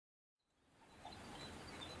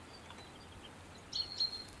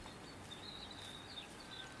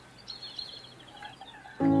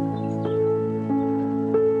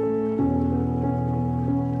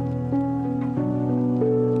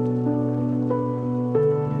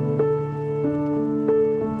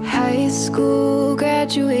school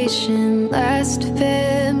graduation, last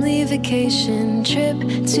family vacation, trip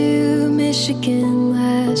to Michigan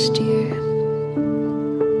last year.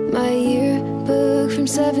 My yearbook from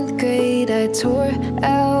 7th grade, I tore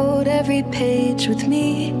out every page with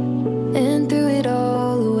me and threw it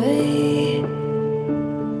all away.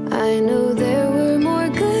 I know there were more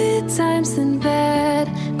good times than bad,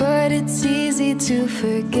 but it's easy to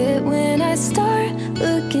forget when I start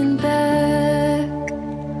looking back.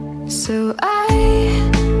 So I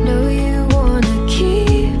know you wanna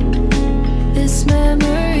keep this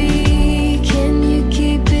memory. Can you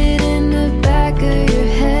keep it in the back of your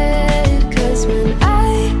head? 'Cause when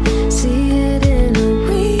I see it in a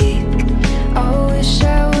week, I wish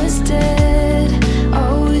I was dead.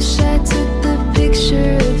 I wish I took the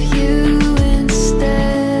picture of you instead.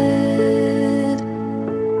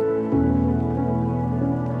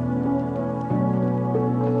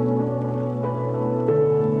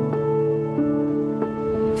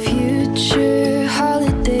 Future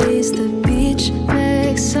holidays, the beach,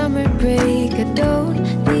 next summer break. I don't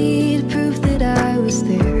need proof that I was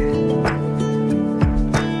there.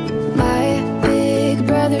 My big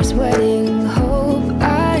brother's wedding, hope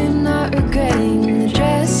I'm not regretting the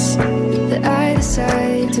dress that I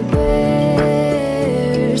decide to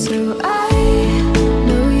wear. So I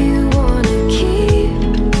know you wanna keep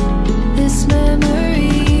this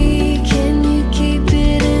memory. Can you keep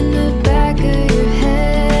it in the back of your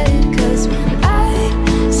head? 'Cause when I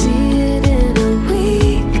see it in a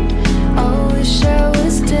week, I wish I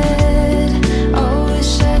was dead. I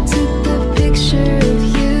wish I took the picture of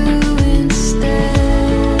you instead.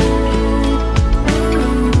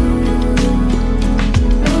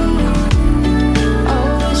 I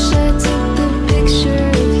wish I took the picture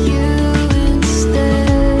of you instead.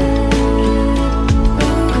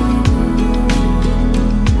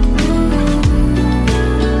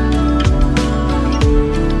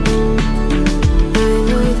 I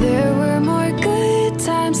know there were more good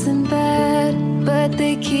times than bad, but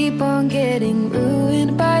they keep on getting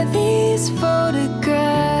ruined by these photographs.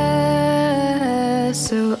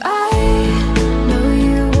 So I